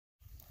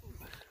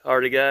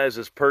Alrighty guys,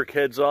 as Perk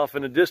heads off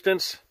in the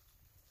distance,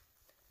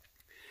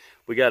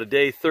 we got a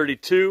day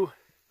 32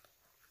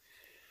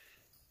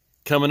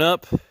 coming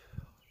up.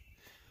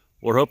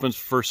 We're hoping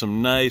for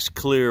some nice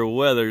clear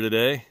weather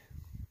today.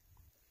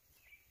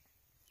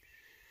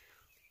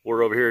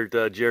 We're over here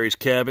at Jerry's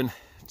cabin.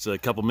 It's a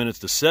couple minutes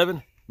to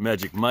 7.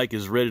 Magic Mike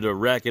is ready to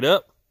rack it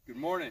up. Good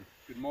morning.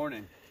 Good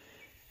morning.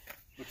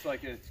 Looks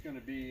like it's going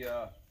to be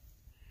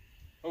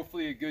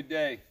hopefully a good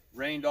day.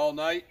 Rained all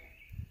night.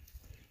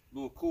 A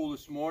little cool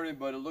this morning,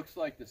 but it looks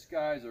like the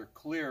skies are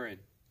clearing.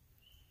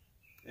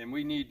 And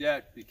we need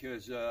that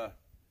because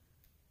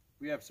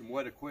we have some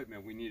wet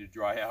equipment we need to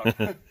dry out.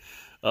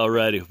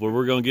 Alrighty, well,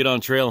 we're going to get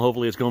on trail and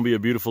hopefully it's going to be a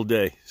beautiful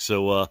day.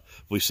 So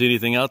if we see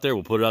anything out there,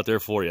 we'll put it out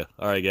there for you.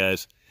 Alright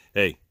guys,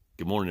 hey,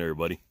 good morning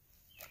everybody.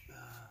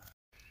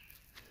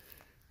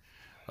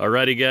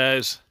 Alrighty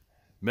guys,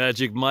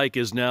 Magic Mike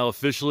is now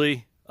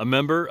officially a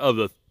member of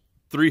the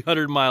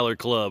 300 Miler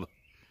Club.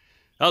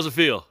 How's it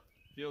feel?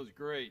 Feels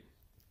great.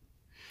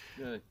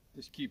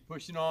 Just keep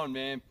pushing on,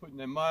 man, putting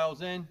them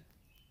miles in.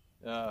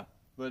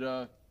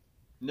 But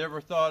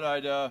never thought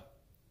I'd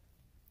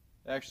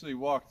actually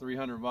walk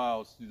 300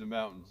 miles through the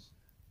mountains.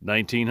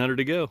 1900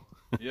 to go.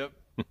 Yep.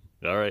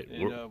 All right.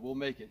 And we'll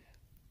make it.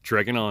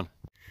 Trekking on.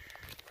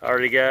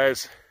 Alrighty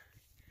guys.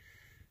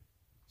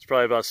 It's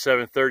probably about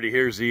 7:30.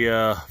 Here's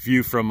the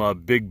view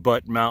from Big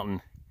Butt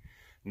Mountain.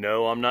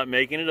 No, I'm not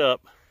making it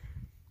up.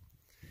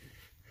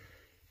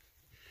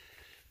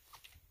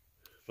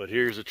 But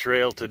here's the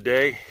trail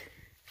today.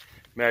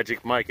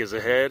 Magic Mike is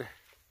ahead.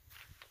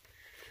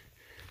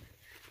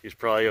 He's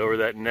probably over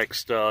that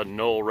next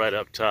knoll right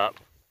up top.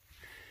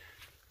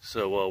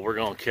 So we're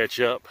going to catch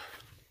up.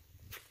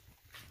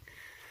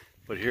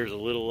 But here's a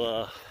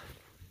little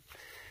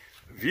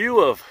view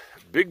of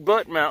Big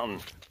Butt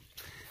Mountain.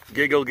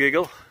 Giggle,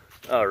 giggle.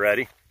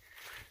 Alrighty.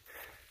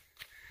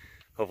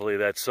 Hopefully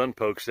that sun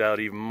pokes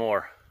out even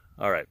more.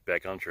 Alright,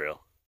 back on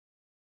trail.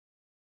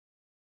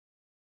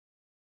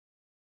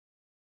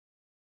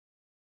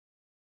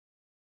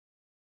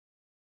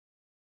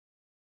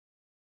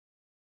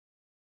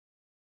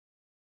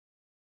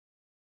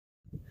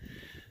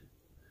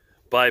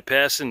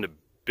 Bypassing the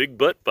Big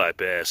Butt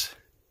bypass.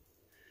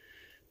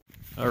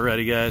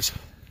 Alrighty guys,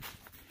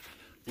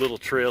 little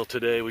trail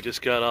today. We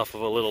just got off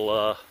of a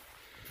little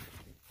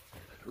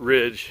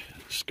ridge,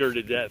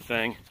 skirted that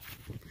thing.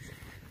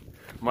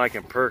 Mike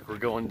and Perk were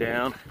going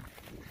down.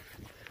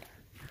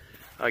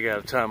 I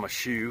gotta tie my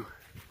shoe.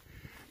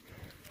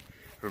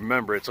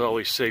 Remember, it's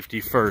always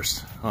safety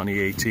first on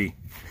the AT.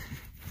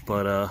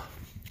 But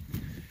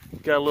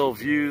got a little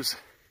views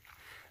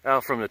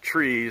out from the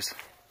trees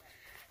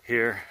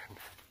here.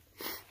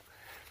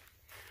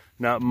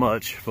 Not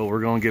much, but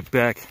we're gonna get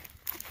back.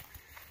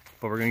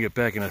 But we're gonna get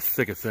back in the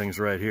thick of things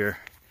right here.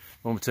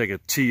 I'm gonna take a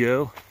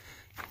TO,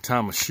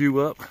 tie my shoe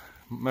up.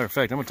 Matter of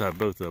fact, I'm gonna tie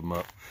both of them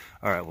up.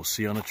 All right, we'll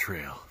see you on the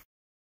trail.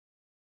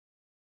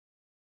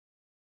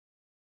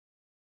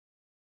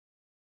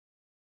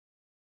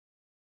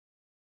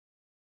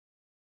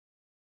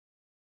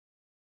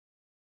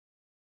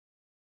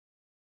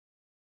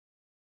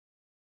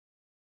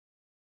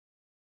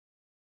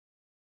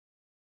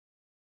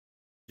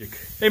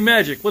 Hey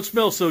Magic, what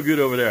smells so good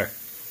over there?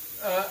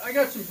 I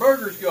got some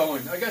burgers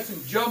going. I got some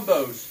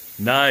jumbos.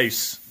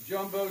 Nice.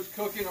 Jumbos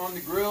cooking on the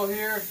grill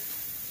here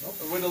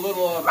with a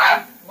little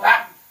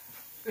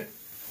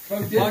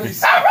mozzarella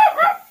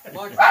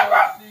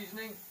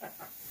seasoning.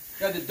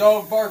 Got the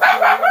dog bark.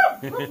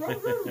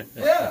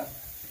 Yeah.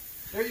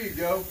 There you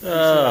go.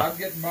 I'm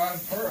getting mine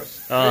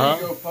first. There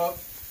you go, pup.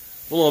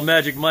 Well,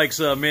 Magic Mike's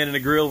manning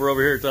the grill. We're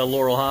over here at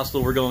Laurel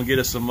Hostel. We're going to get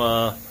us some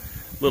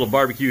little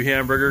barbecue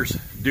hamburgers.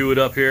 Do it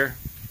up here.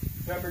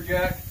 Pepper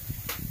jack.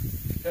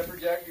 Pepper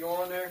jack, you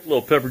on there?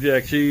 Little pepper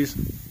jack cheese.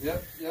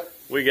 Yep, yep.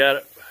 We got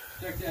it.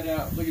 Check that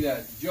out. Look at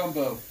that.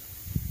 Jumbo.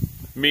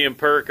 Me and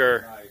Perk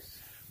are, Nice.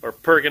 or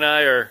Perk and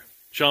I are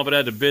chomping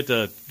at the bit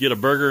to get a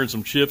burger and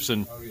some chips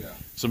and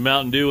some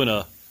Mountain Dew and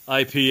a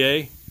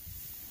IPA.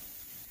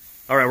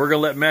 All right, we're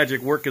going to let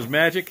Magic work his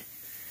magic,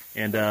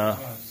 and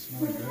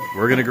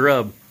we're going to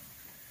grub.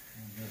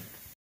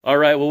 All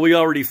right, well, we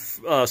already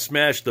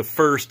smashed the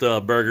first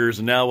burgers,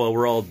 and now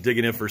we're all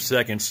digging in for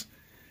seconds.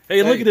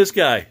 Hey, look at this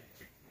guy.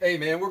 Hey,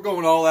 man, we're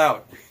going all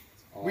out.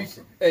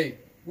 Awesome.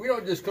 We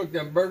don't just cook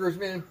them burgers,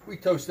 man. We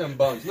toast them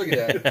buns. Look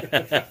at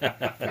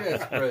that.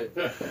 Yeah,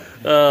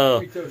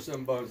 spread. We toast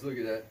them buns. Look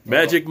at that.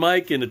 Magic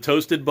Mike and the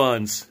toasted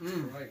buns.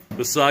 Right.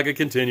 The saga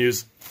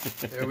continues.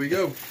 There we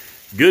go.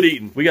 Good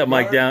eating. We got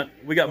Mike down.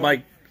 We got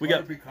Mike. We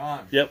got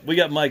pecan. Yep. We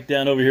got Mike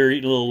down over here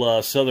eating a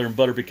little southern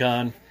butter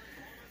pecan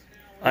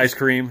ice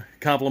cream.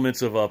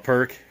 Compliments of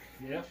Perk.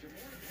 Yep.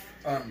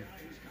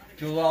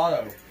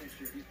 Gelato.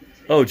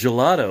 Oh,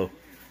 gelato.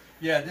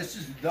 Yeah, this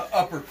is the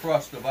upper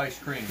crust of ice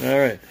cream. All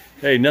right.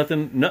 Hey,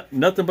 nothing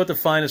but the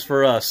finest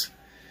for us.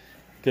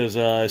 Because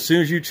as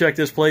soon as you check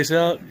this place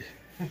out,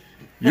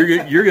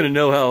 you're gonna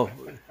know how.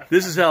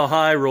 This is how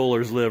high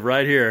rollers live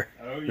right here.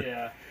 Oh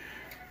yeah.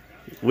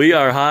 We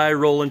are high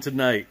rolling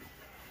tonight.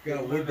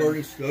 Got a wood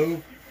burning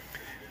stove.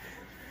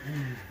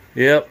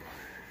 Yep.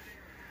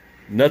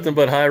 Nothing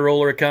but high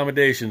roller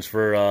accommodations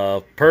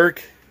for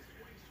Perk,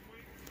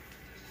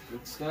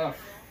 Good stuff.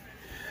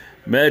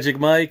 Magic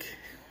Mike,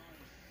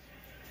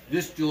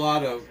 This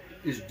gelato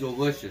is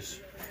delicious.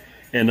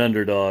 and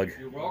Underdog.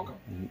 You're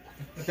welcome.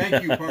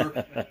 Thank you,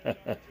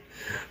 Perk.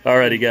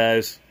 Alrighty,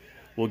 guys.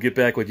 We'll get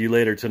back with you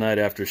later tonight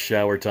after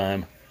shower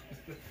time.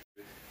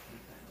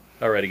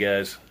 Alrighty,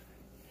 guys.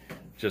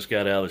 Just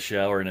got out of the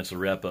shower, and it's a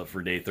wrap-up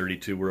for day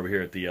 32. We're over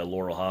here at the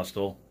Laurel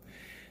Hostel.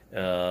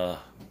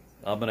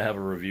 I'm going to have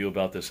a review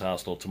about this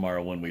hostel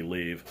tomorrow when we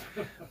leave.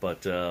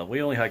 But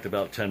we only hiked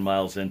about 10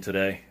 miles in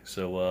today,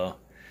 so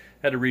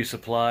had to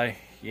resupply,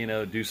 you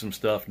know, do some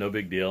stuff, no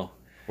big deal.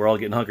 We're all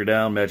getting hunkered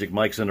down. Magic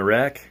Mike's in the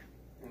rack.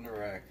 In the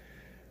rack.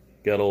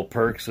 Got old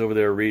Perks over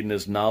there reading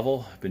his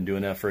novel. Been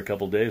doing that for a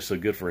couple days, so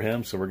good for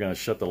him. So we're going to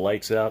shut the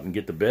lights out and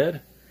get to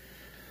bed.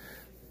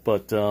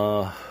 But,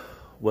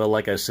 well,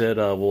 like I said,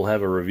 we'll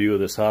have a review of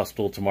this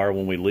hostel tomorrow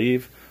when we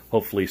leave.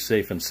 Hopefully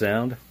safe and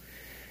sound.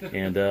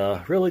 And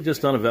really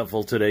just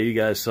uneventful today. You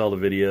guys saw the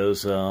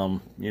videos.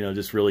 You know,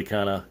 just really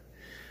kind of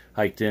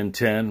hiked in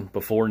 10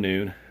 before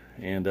noon.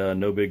 And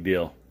no big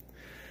deal.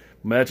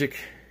 Magic,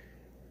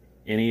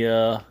 any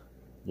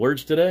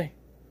words today?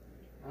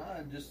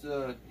 Just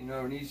you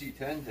know, an easy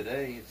 10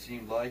 today. It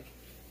seemed like,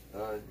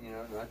 you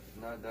know,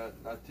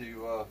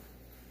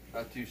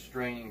 not too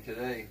straining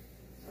today.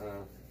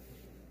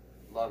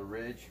 A lot of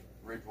ridge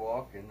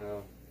walk, and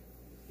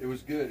it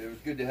was good. It was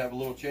good to have a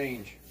little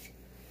change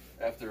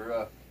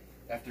after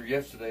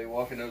yesterday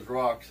walking those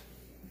rocks.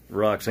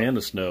 Rocks and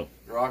the snow.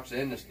 Rocks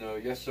and the snow,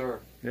 yes sir.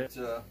 Yeah.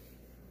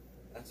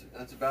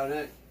 That's about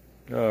it.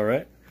 All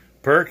right,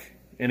 Perk.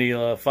 Any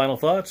final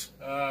thoughts?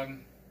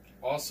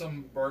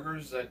 Awesome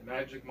burgers that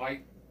Magic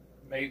Mike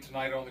made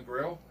tonight on the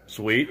grill.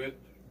 Sweet.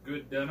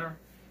 Good dinner.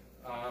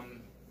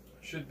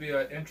 Should be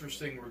an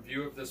interesting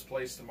review of this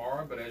place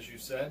tomorrow, but as you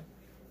said,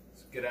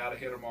 let's get out of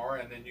here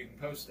tomorrow and then you can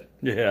post it.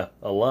 Yeah,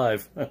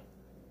 alive.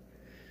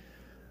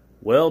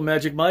 Well,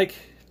 Magic Mike,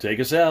 take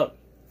us out.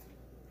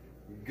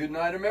 Good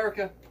night,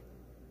 America.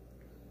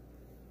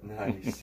 Nice.